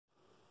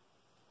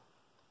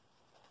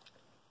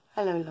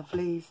Hello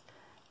lovelies,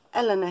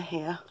 Eleanor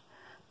here.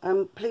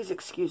 Please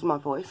excuse my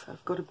voice,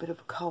 I've got a bit of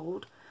a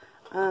cold.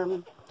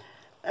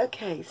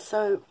 Okay,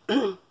 so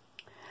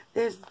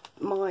there's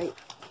my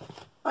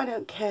I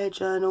don't care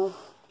journal,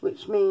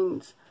 which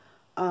means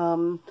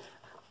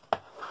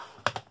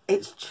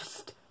it's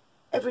just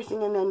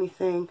everything and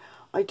anything.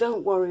 I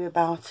don't worry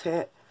about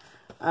it,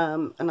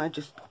 and I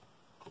just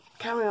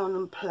carry on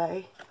and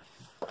play,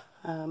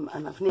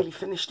 and I've nearly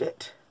finished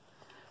it.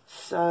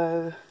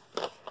 So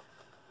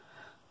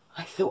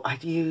I thought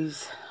I'd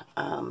use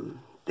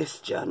this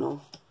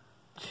journal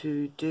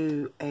to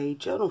do a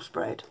journal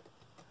spread.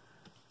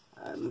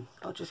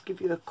 I'll just give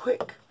you a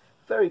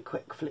very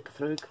quick flick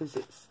through because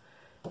it's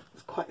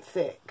quite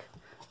thick,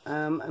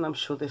 and I'm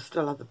sure there's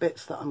still other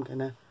bits that I'm going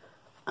to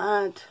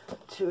add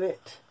to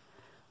it,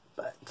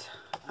 but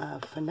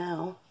for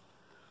now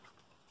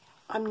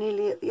I'm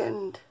nearly at the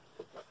end,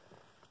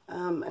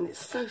 and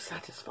it's so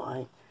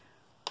satisfying.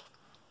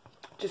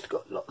 Just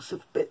got lots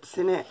of bits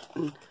in it,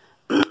 and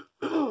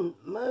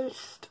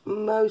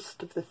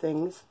most of the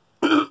things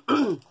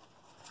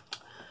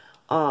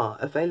are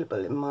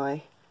available in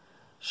my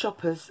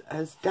shoppers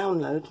as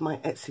download, my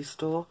Etsy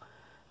store,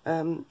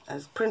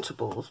 as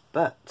printables,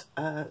 but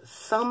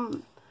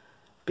some,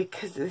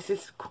 because this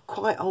is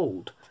quite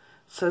old,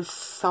 so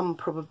some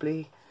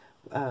probably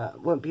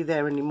won't be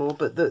there anymore,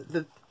 but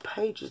the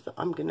pages that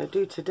I'm going to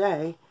do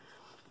today,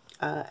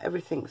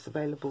 everything's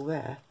available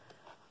there.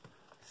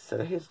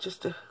 So here's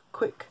just a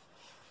quick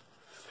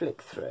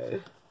flick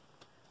through,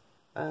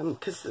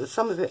 because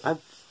some of it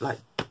I've like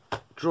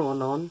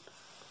drawn on,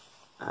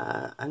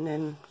 and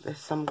then there's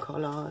some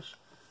collage.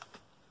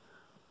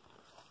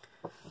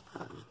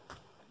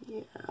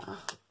 Yeah,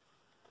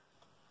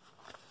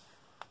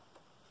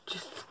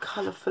 just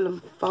colourful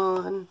and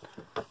fun,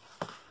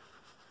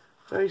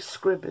 very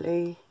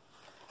scribbly.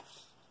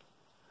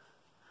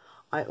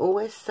 I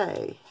always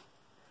say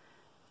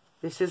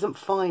this isn't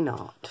fine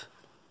art,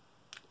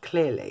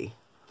 clearly,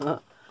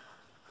 but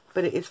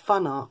it is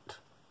fun art.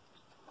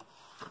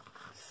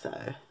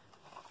 So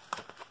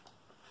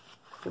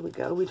here we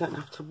go. We don't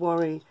have to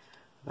worry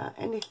about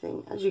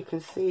anything. As you can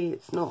see,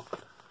 it's not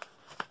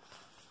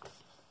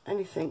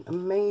anything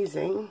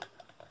amazing,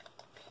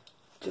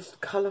 just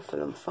colourful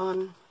and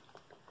fun.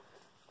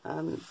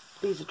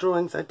 These are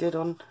drawings I did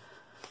on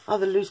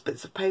other loose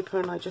bits of paper,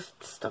 and I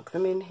just stuck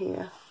them in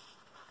here.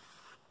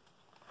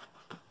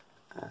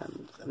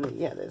 And then,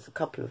 yeah, there's a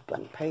couple of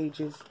blank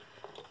pages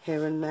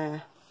here and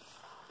there.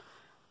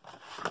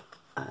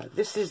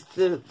 This is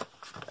the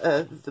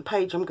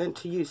page I'm going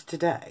to use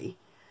today,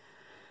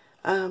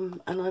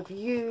 and I've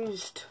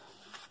used,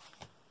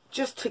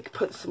 just to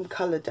put some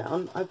colour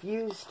down, I've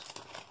used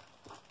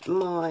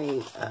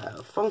my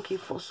Funky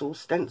Fossil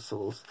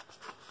stencils.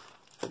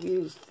 I've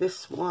used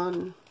this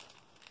one,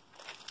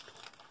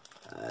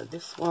 and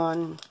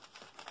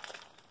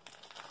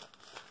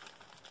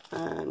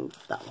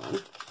that one,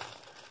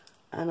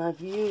 and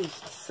I've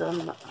used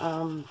some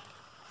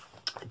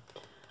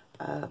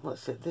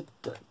what's it,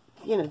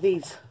 you know,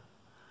 these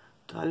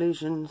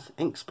Dilutions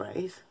ink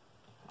sprays,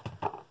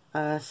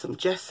 some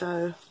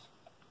gesso,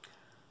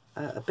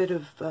 a bit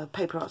of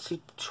Paper Artsy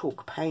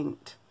chalk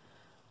paint,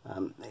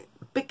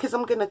 because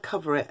I'm going to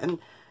cover it, and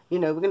you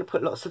know, we're going to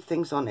put lots of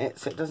things on it,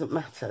 so it doesn't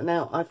matter.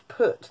 Now I've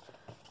put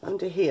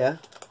under here,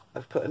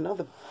 I've put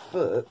another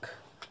book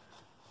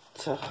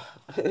to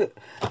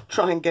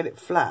try and get it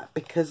flat,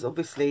 because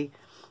obviously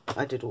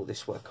I did all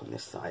this work on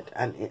this side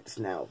and it's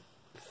now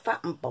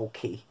fat and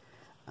bulky,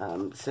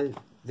 so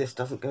this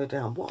doesn't go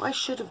down. What I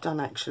should have done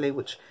actually,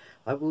 which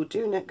I will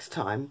do next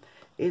time,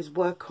 is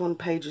work on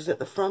pages at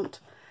the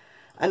front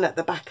and at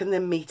the back and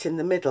then meet in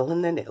the middle,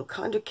 and then it'll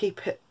kind of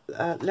keep it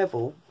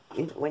level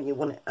when you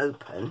want it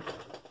open.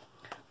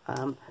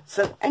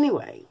 So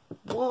anyway,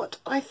 what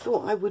I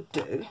thought I would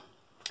do,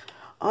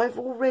 I've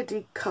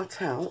already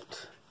cut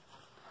out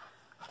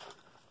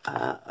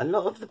a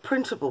lot of the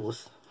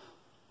printables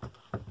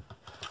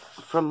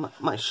from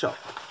my shop.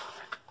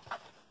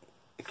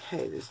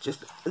 Okay,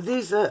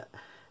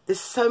 there's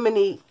so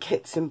many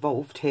kits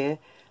involved here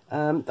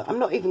that I'm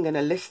not even going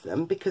to list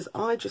them, because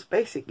I just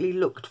basically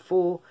looked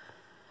for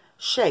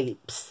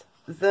shapes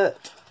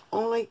that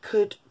I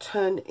could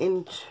turn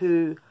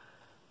into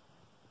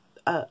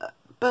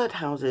bird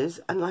houses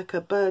and like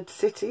a bird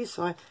city.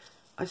 So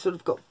I sort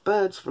of got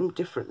birds from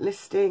different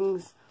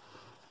listings,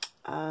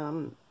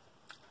 and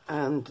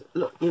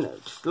look, you know,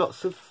 just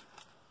lots of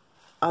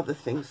other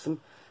things,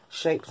 some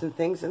shapes and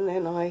things, and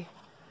then I'll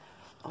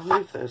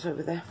move those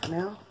over there for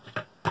now.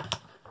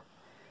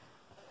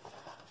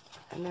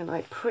 And then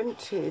I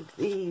printed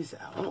these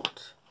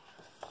out,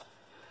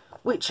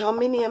 which are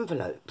mini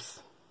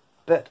envelopes,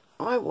 but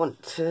I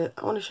want to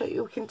show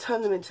you we can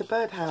turn them into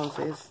bird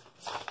houses.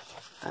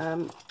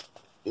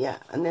 Yeah,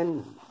 and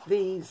then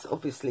these,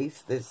 obviously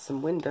there's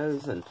some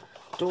windows and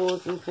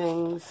doors and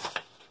things,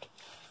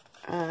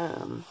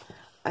 and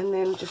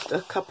then just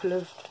a couple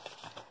of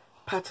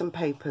pattern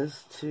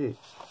papers to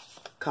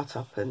cut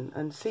up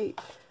and see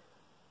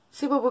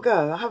where we'll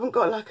go. I haven't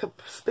got like a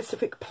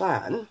specific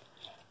plan.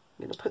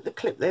 going to put the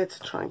clip there to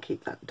try and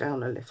keep that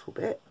down a little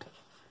bit.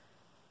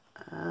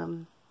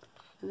 And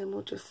then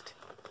we'll just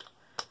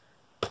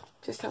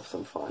have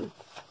some fun.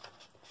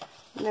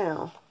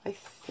 Now, I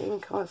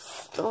think I'll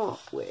start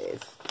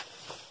with,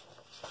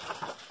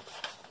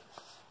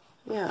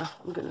 yeah,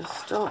 I'm going to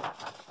start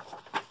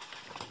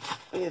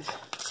with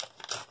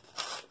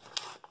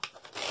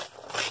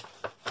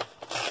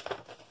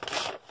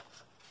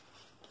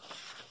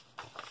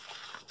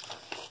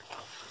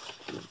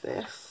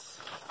this.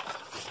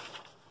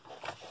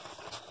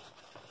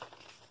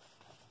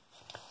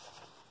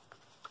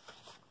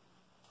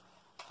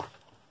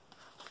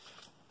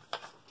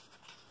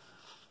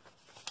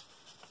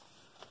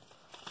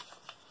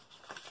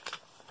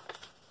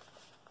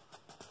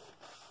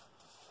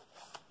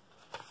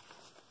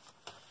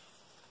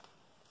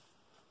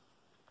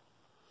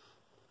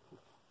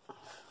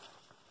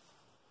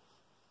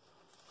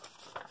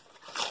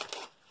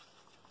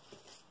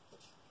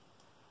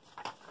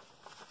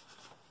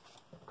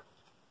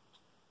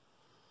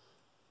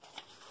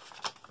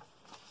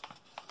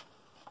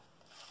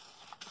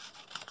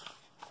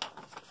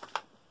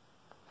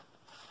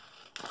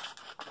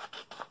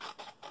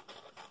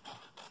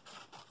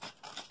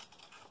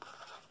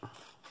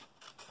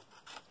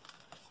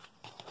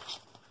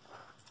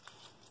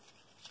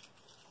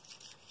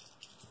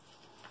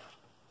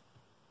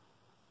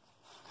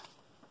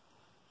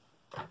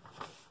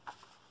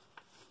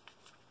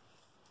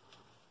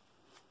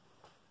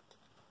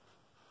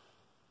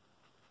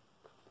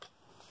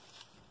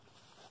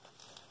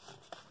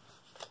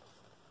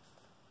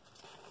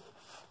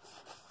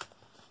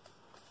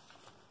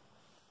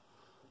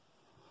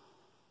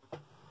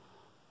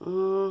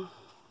 I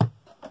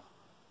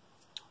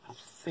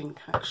think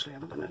actually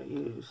I'm going to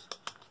use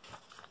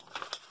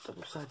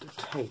double-sided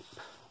tape.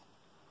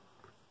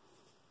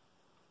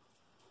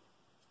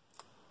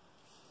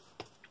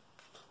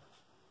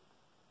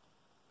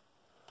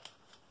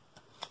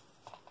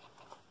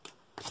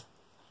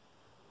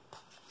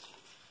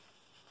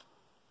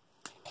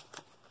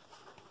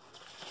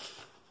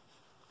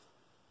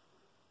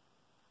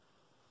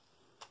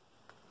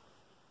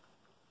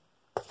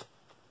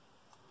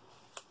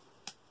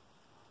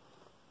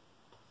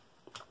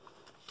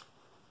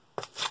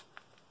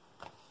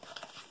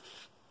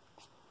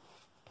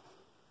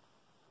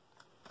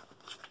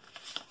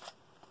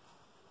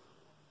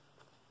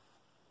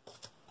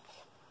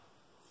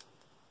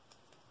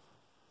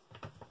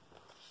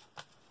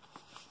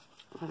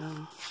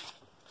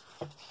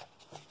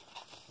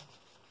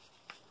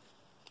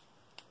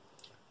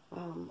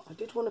 I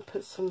did want to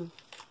put some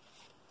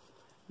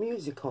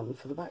music on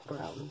for the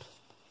background,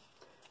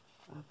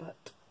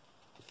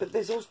 but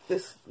there's also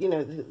this, you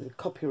know, the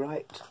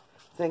copyright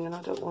thing, and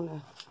I don't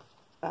want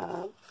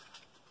to,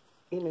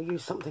 you know,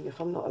 use something if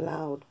I'm not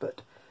allowed.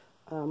 But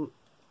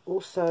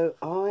also,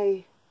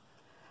 I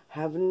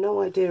have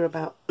no idea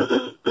about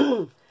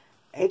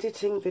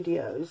editing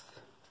videos.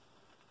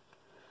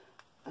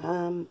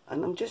 And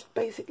I'm just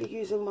basically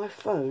using my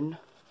phone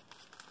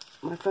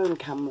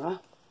camera.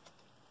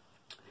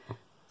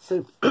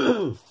 So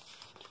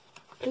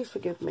please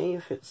forgive me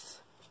if it's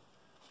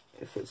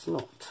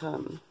not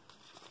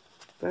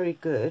very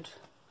good.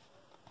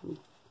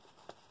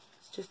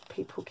 It's just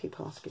people keep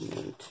asking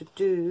me to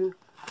do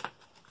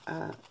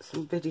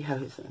some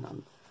videos, and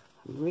I'm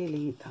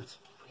really, that's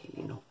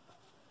really not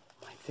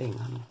my thing.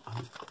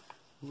 I'm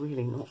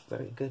really not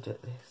very good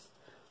at this.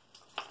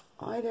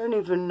 I don't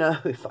even know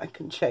if I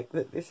can check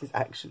that this is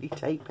actually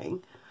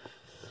taping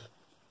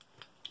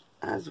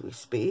as we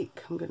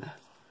speak. I'm going to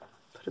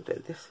put a bit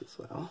of this as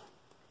well.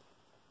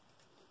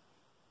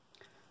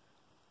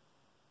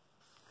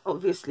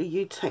 Obviously,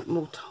 you take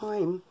more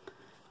time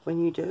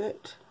when you do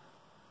it.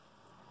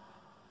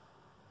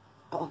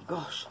 Oh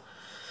gosh.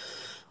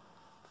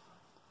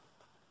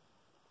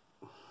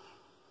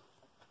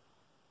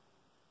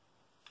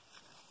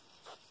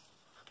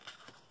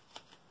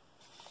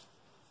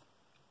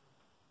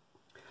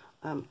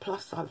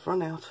 Plus I've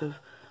run out of,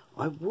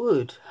 I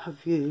would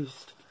have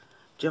used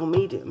gel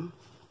medium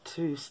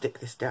to stick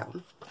this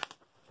down,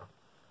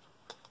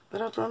 but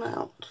I've run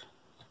out.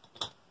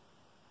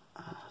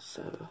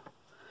 So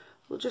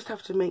we'll just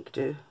have to make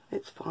do.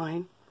 It's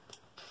fine.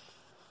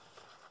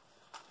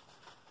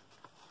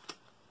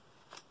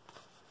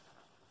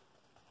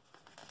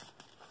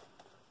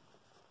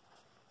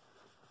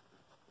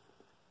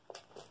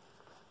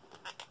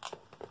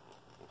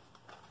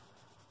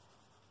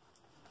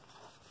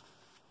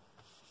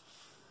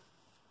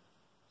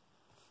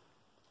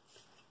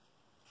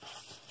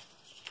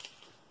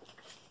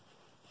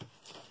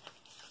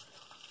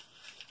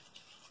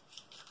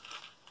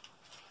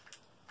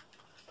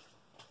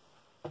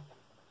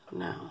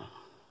 Now,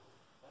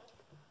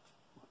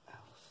 what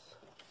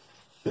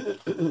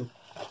else?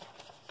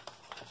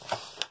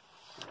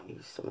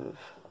 Use some of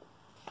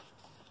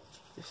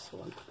this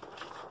one.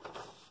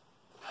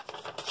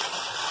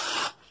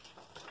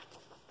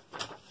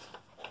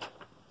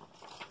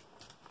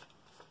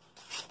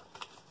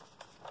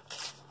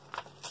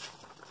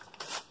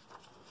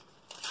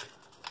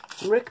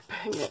 I'm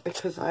ripping it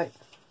because I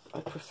I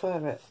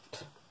prefer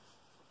it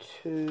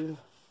to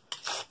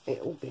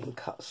it all being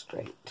cut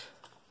straight.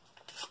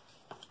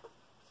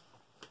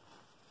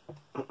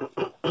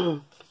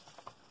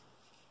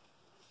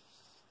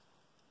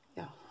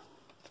 Yeah.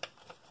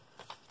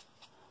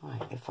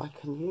 Right, if I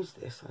can use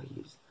this, I'll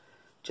use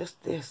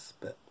just this,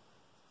 but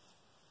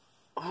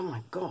oh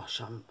my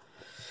gosh,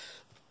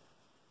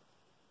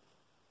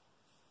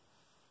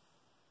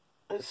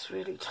 it's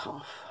really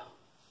tough.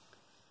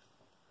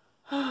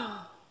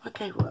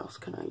 Okay, what else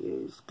can I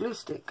use? Glue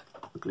stick.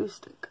 Glue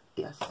stick,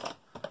 yes.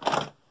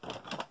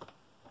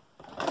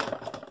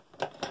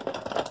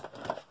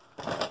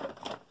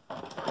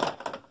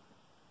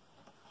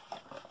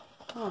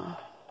 Oh,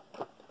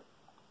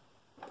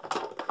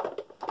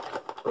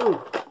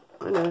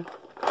 I know.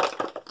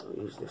 I'll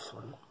use this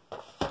one.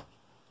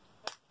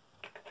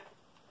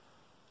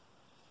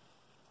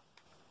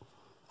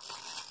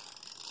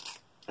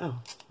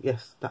 Oh,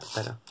 yes, that's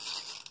better.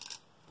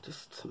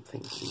 Just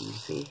something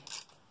easy.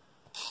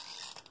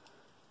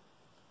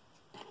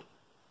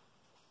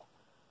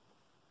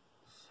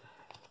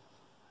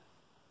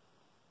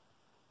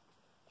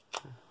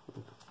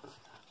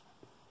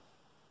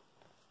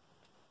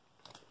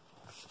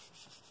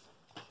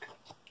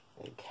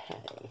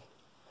 Okay.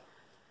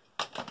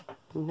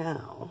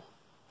 Now,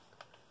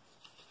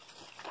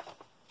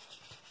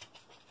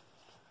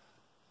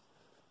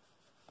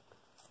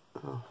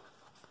 oh.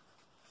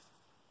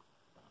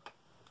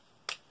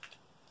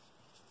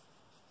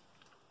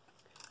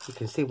 You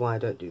can see why I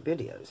don't do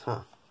videos,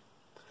 huh?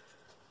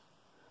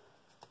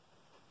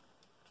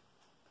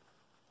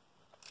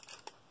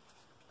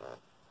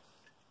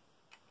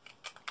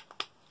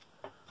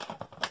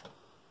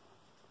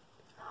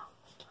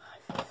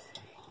 I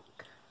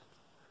think.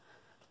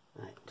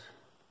 Right.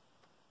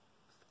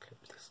 Let's clip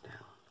this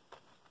down.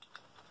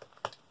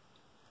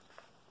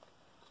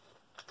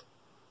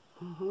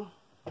 I'm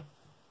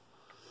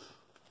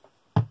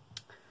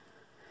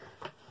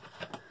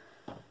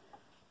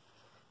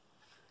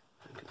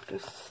going to go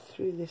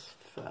through this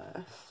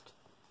first,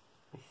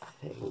 I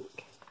think.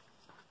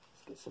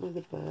 Let's get some of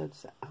the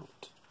birds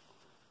out.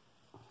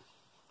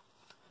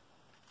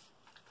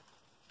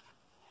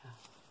 Yeah.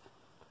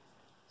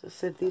 As I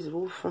said, these are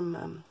all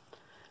from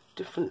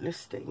different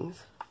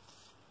listings.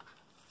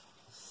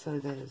 So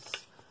there's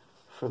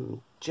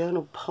from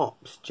journal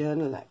pops,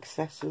 journal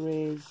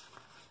accessories,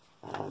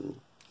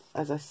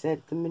 as I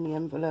said, the mini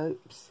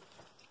envelopes,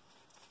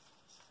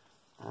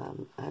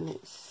 and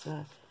it's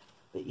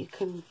that you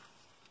can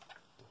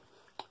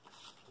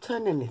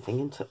turn anything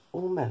into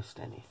almost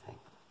anything.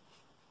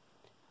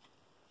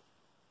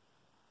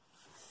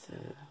 So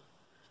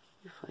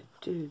if I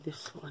do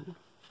this one,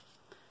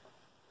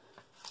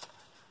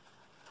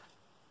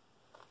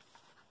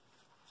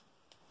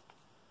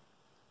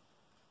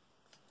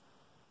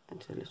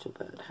 into a little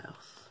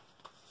birdhouse.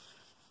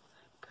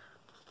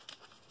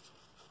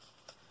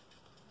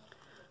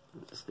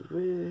 That's the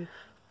roof,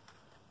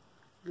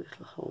 a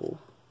little hole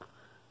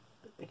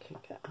that they can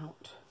get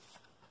out.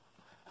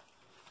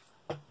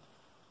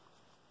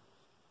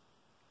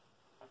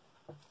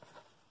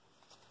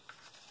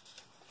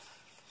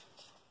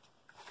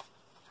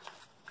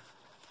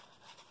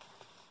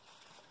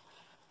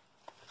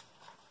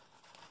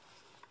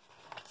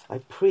 I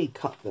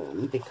pre-cut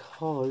them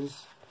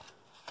because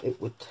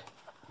it would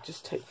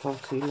just take far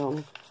too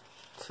long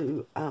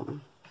to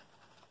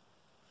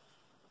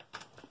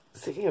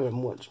sit here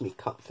and watch me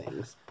cut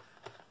things.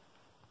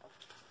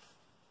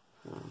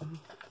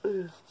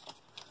 Ooh.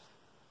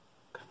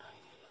 Can I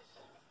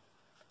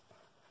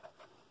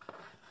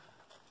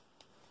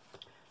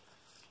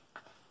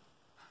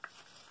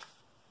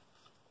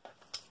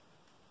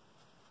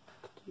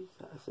use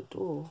that as a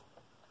door?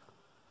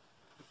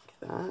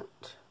 Like that.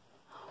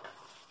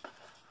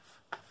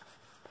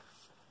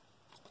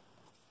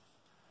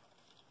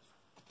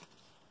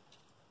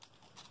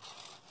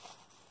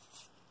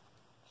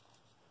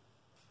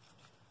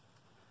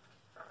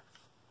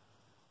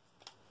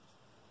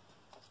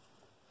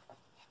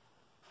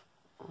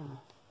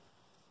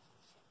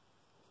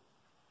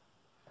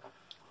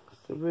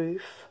 The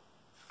roof.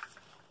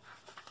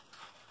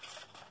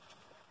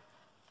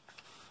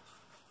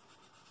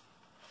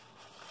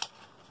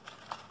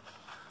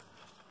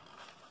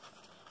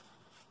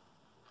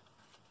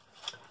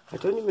 I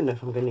don't even know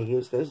if I'm going to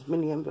use those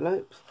mini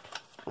envelopes.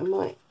 I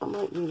might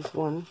use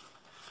one.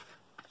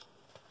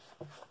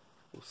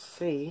 We'll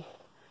see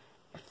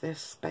if there's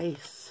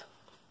space.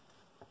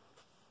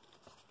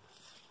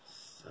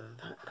 So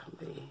that can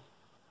be.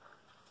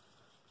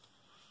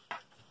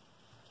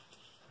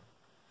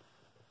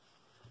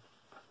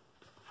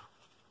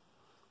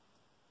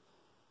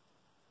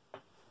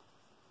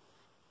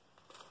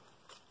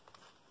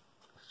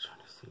 Just trying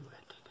to see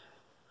where to go.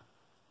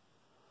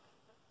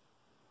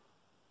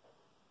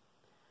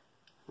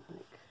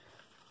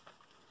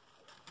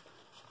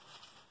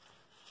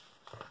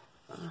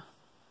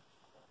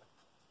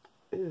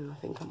 Like, ooh, I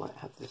think I might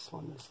have this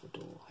one as the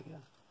door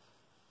here.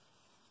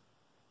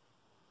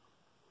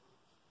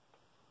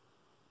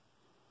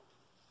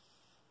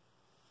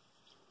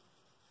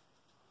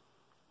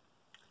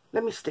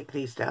 let me stick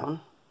these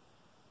down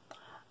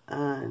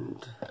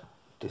and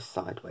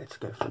decide where to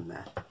go from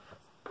there.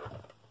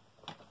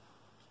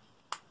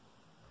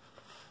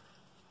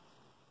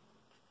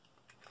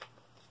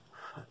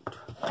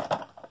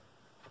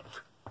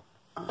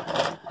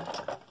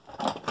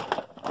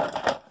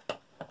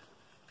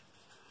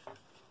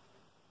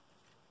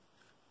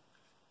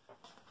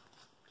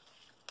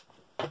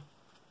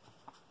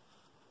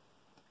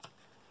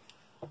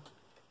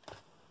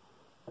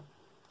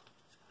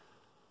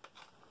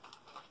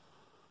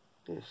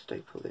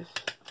 Staple this.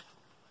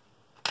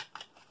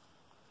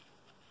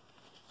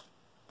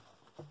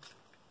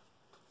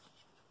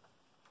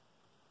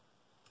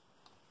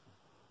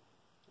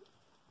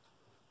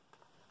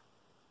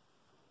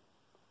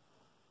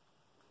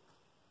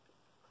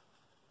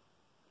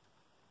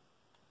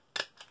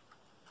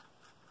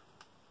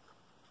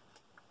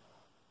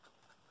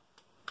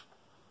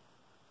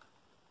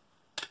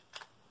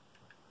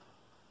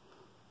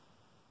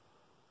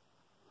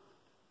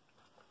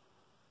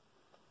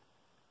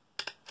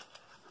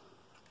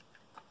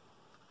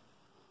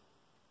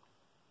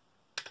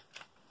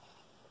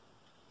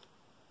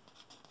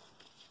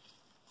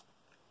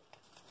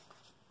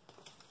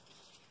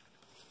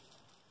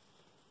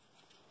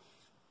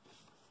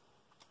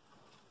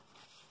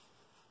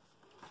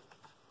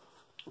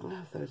 I'll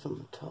have those on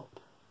the top,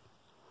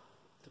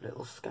 the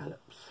little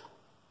scallops,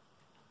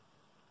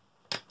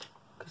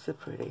 because they're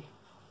pretty.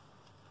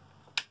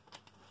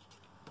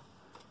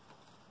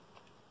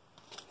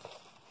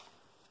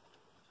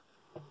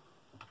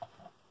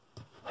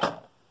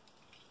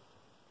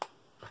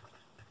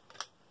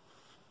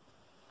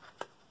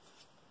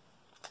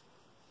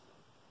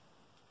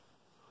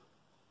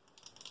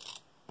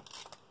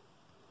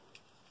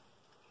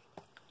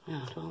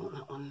 Yeah, I don't want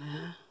that one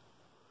there.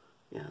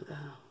 Yeah, there.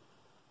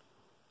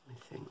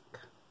 I think.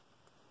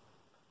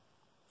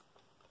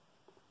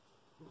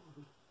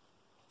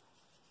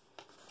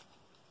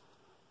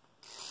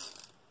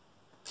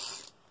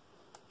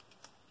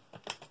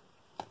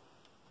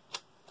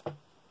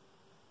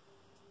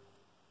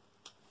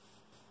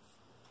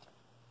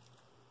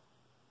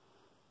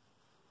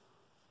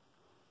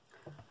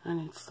 I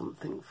need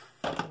something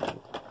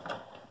full.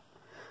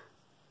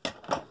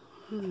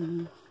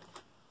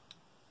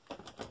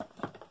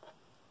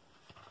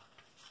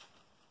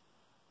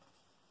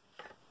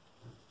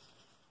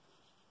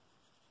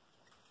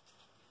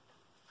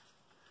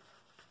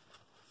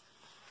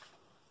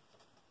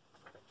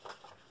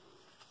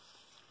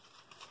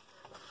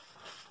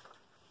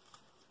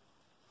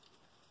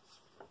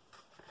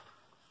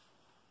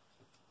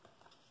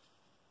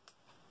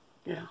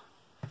 Yeah,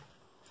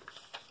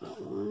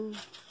 that one.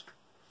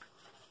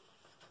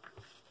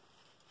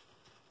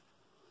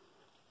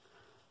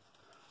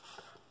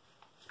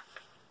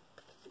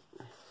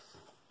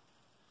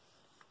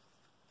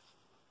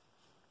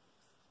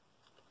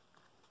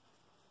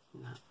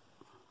 No.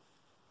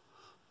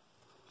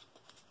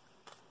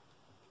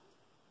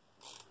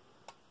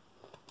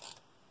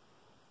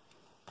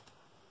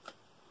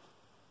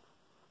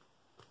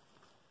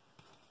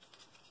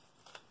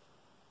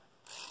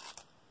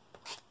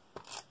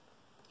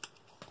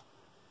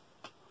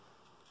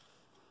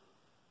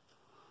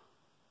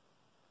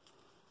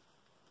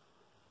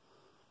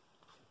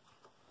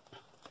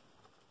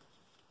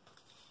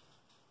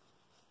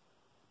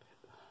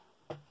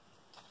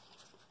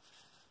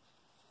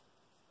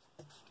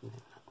 And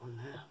then that one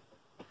there.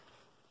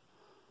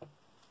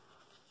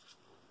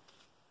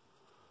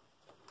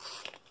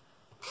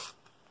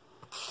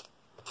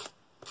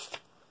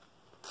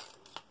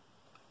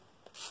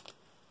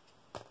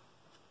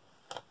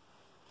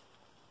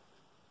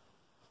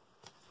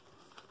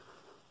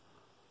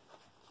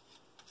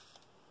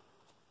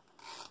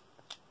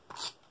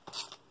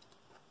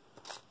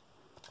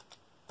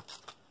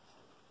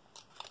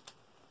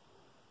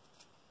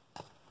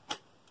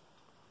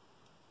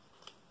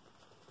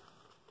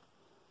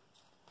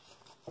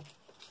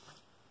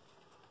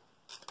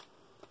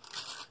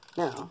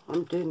 Now,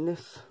 I'm doing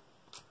this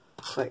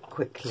quite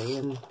quickly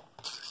and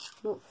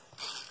not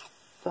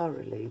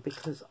thoroughly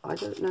because I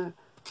don't know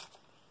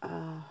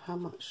how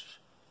much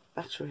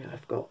battery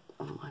I've got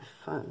on my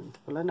phone.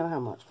 Well, I know how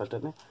much, but I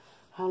don't know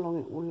how long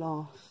it will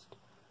last.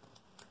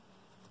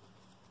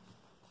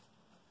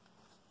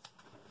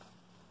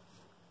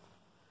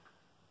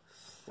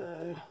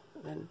 So,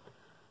 and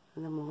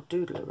then we'll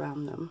doodle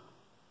around them.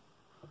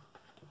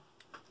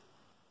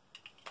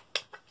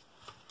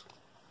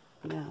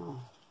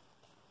 Now,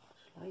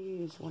 I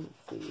use one of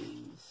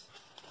these.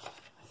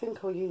 I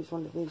think I'll use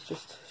one of these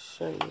just to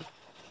show you.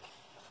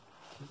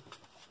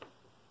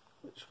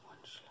 Which one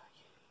shall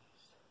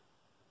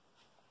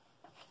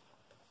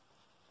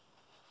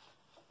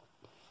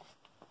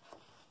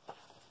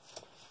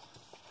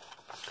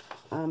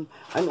I use?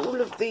 And all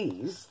of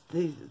these,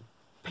 the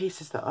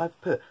pieces that I've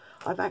put,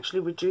 I've actually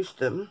reduced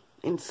them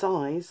in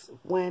size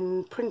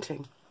when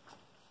printing.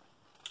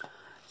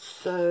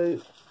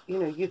 So, you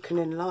know, you can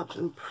enlarge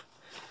them,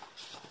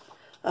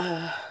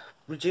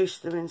 reduce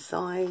them in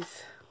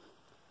size.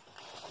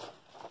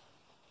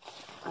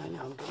 I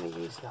know I'm going to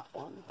use that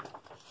one.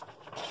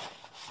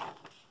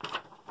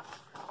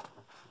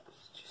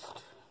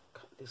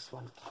 this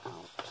one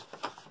out.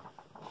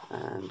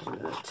 And I'm going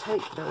to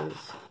take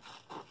those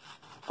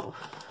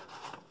off.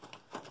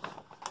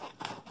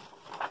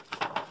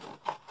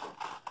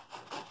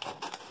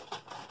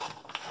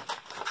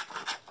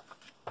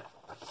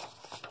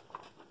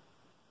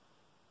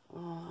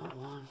 Oh, that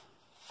one.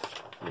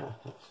 No,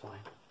 that's fine.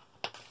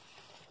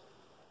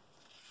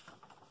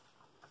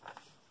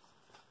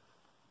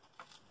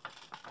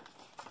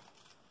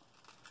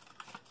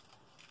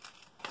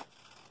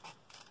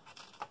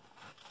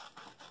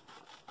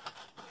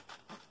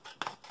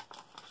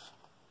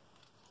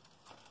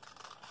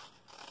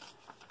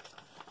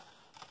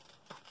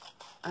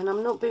 And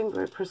I'm not being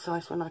very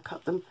precise when I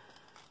cut them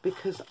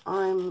because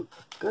I'm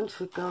going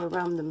to go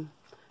around them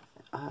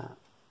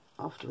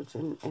afterwards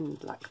in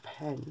black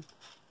pen.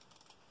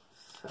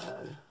 So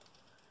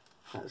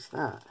that's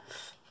that.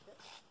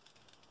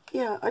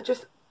 Yeah,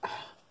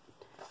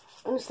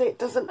 honestly, it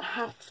doesn't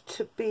have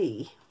to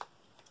be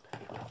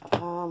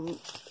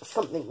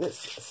something that's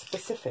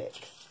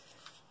specific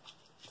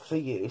for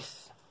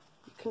use.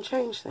 You can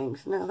change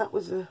things. Now that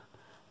was a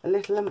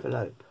little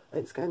envelope.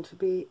 It's going to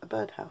be a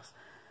birdhouse.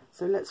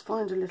 So let's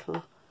find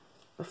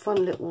a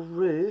fun little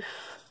roof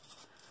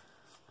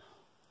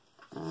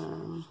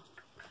in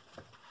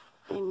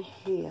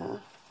here.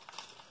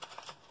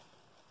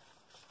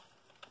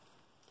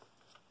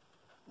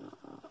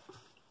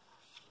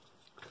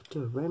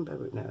 Do a rainbow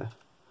roof. No,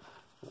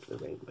 not the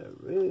rainbow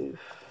roof.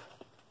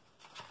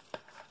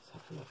 Let's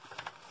have a look.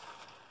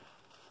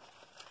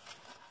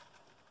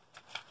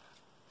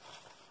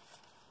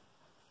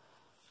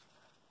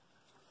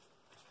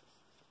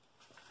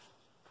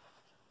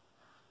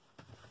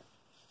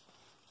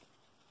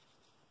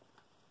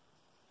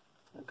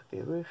 That could be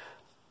a roof.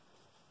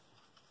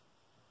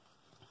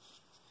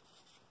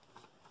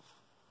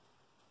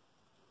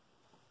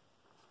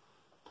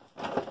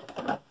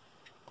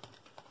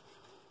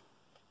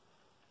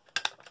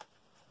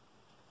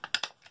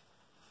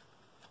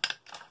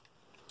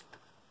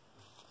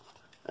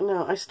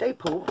 Now I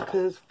staple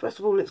because first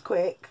of all it's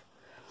quick,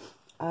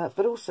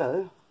 but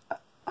also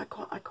I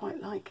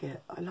quite like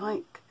it. I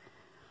like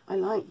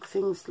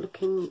things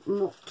looking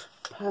not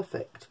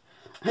perfect,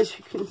 as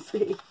you can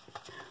see.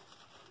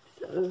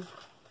 So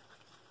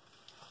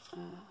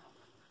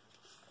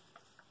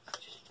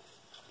just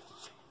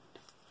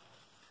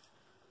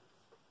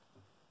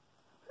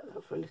put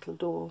that for a little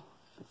door.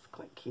 That's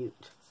quite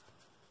cute.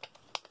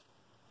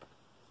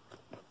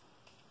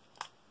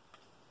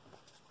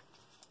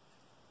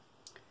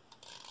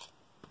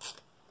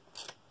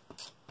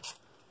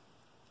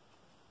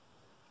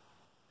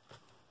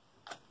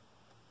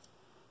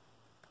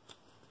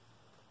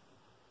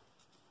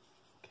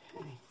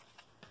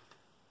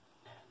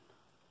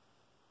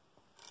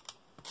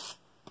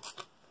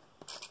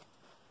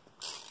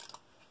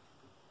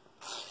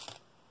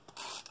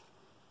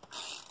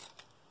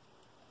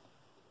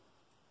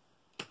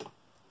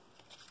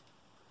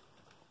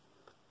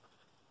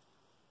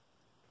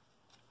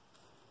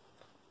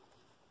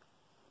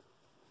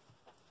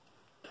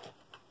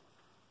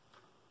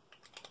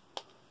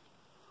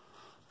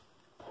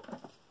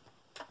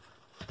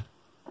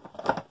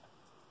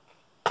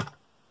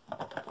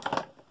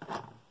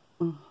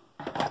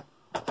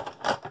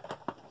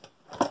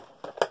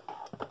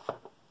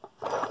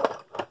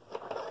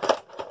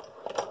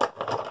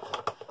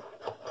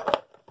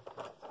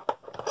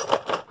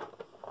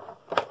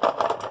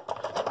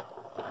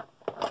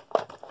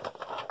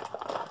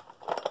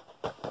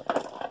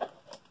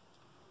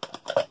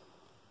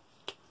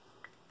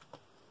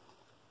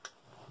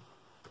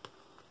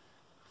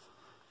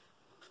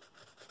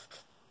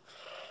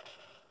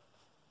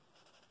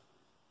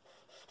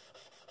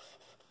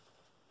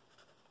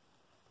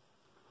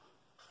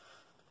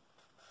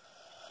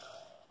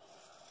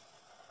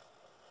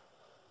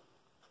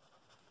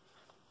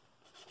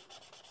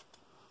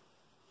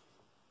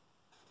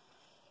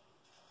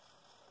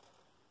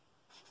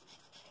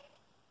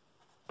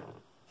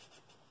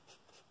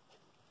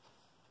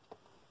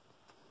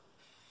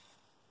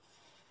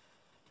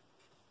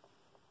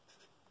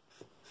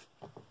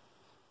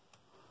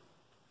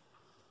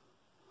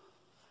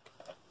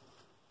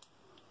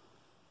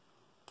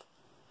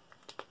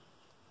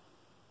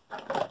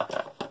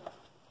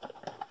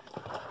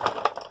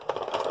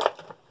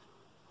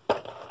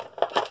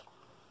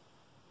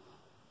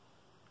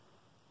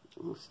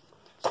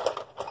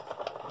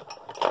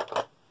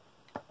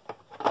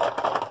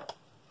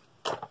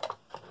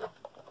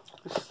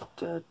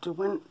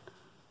 Derwent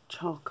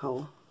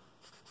charcoal,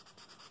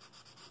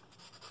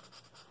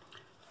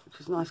 which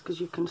is nice because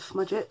you can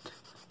smudge it.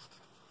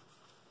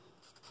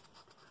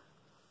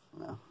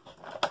 Well,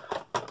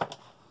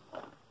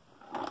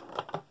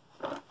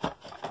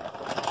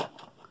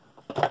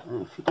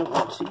 and if you don't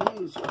want to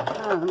use your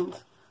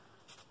hands,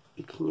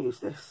 you can use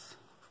this.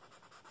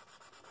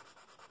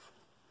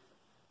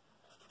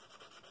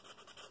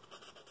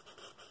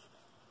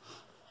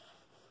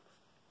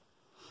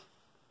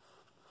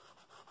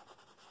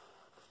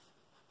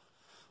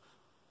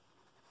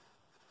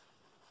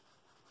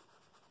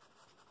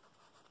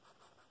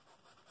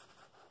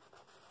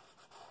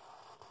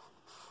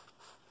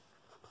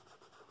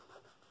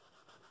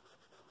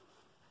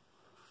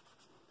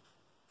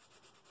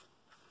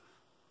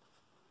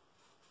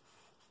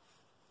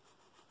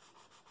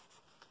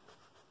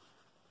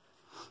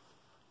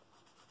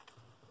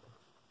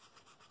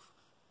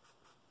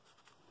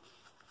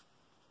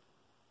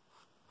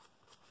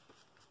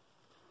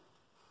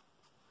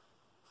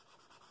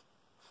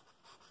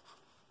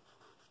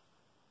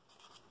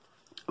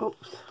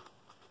 helps.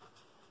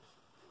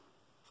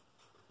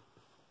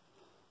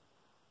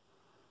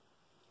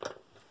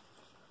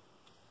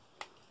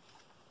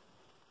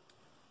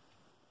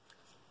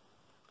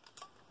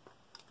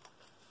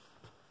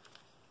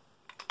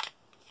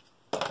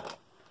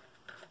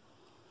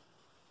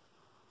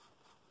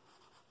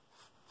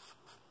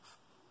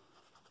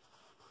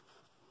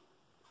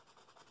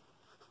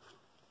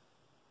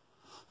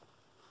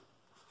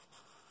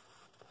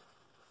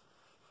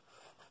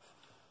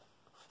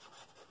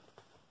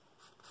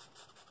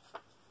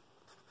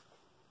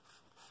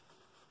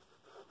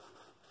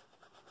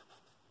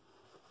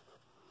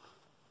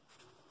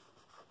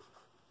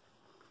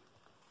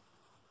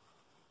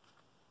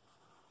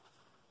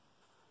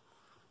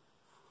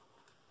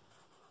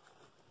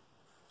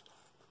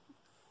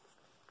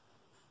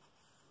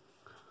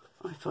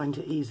 I find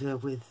it easier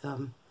with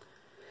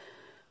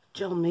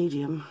gel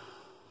medium,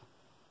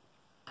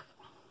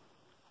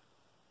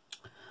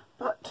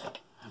 but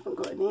I haven't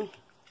got any.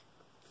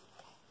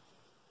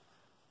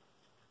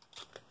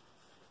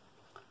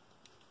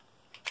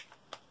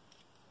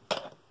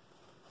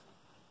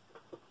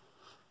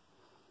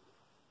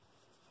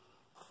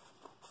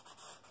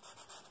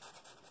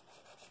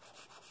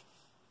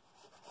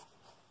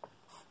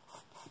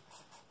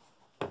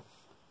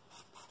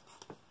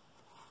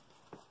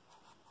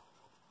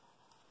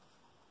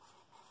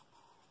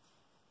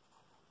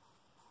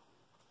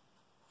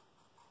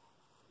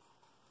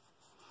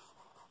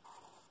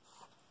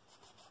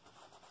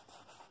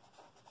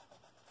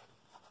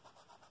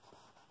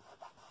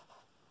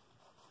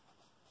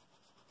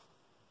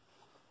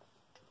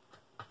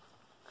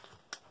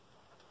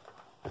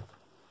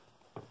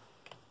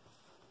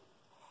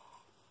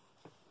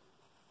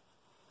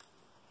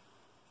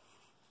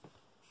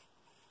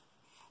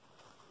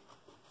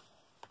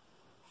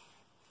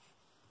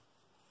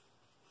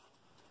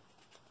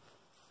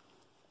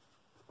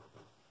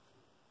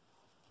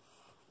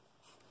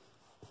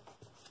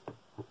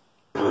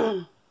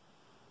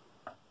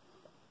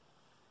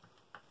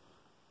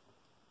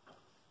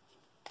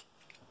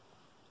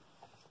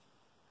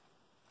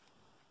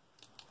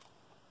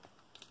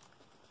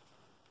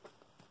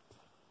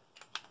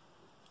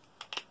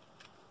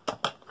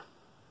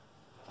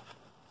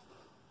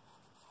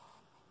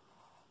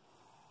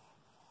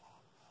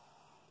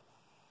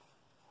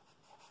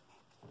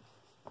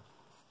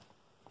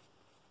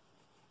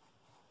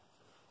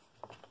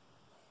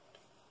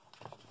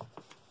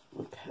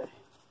 Okay.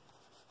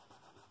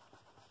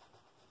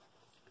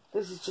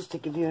 This is just to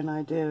give you an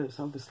idea. It's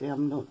obviously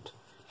I'm not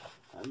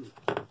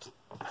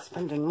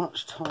spending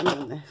much time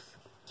on this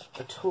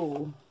at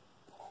all.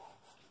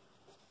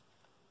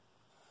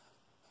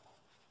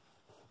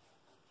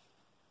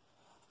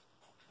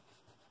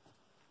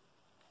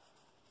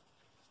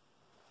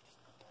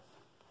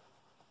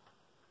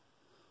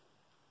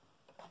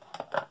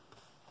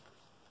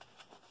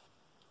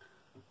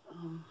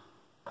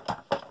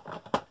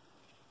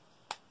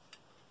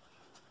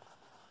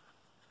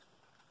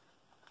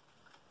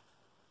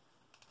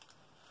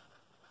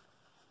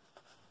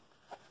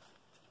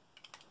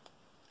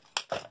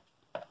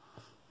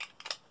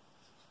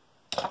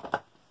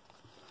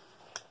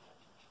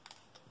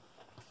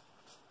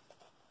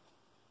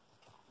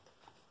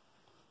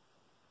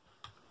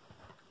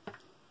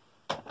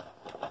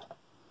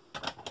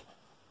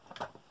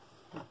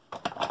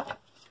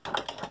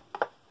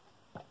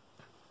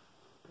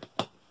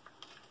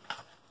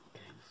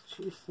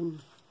 Choose some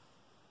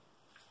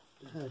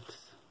birds.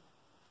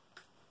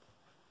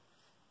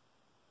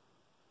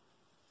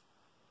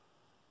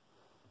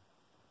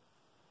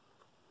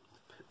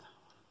 Put that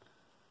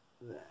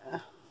one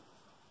there.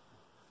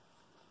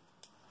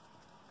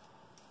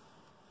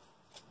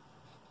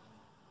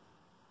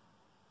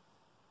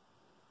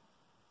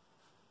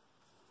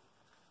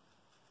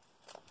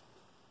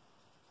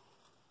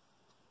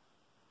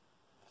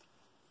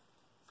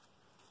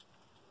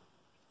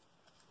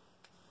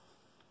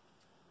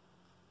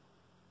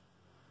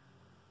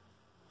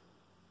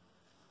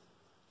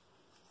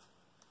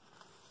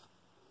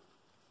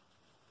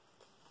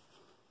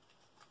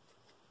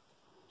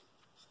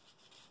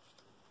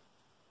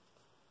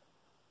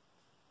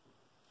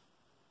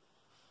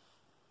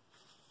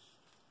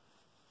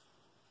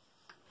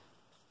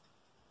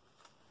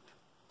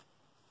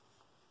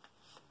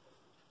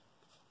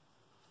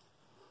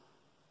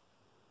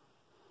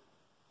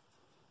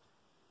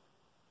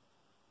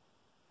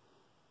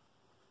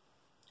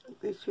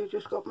 These two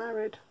just got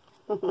married.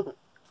 Blue,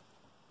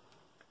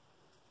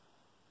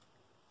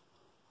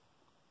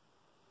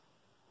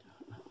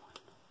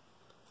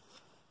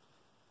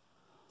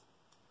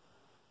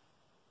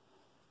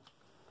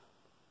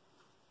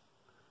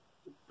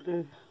 I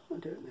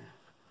don't know.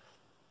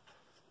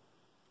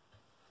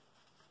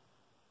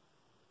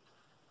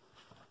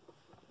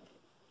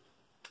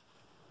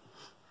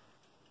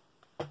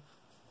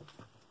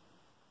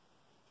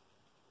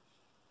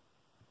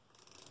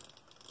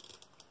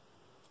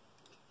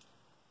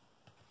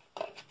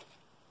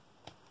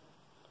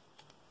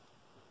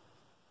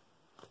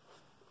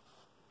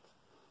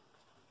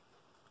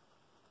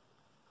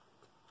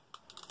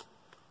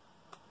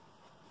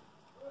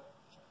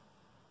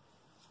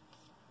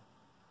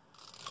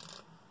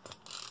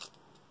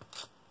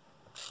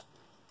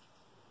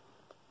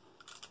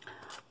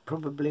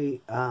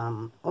 probably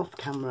off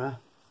camera,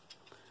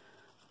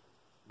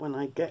 when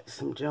I get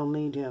some gel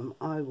medium,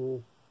 I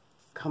will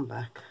come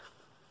back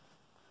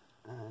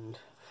and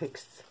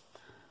fix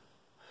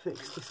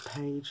this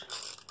page.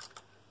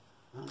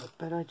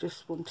 But I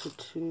just wanted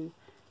to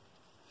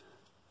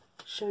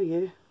show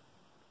you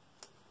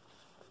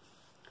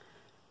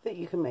that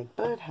you can make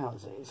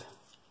birdhouses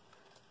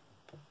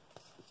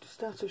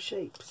just out of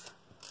shapes,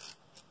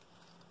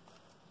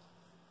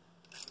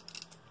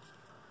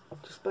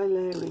 just by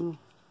layering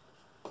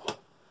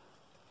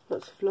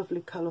lots of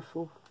lovely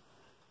colourful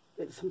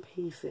bits and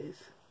pieces.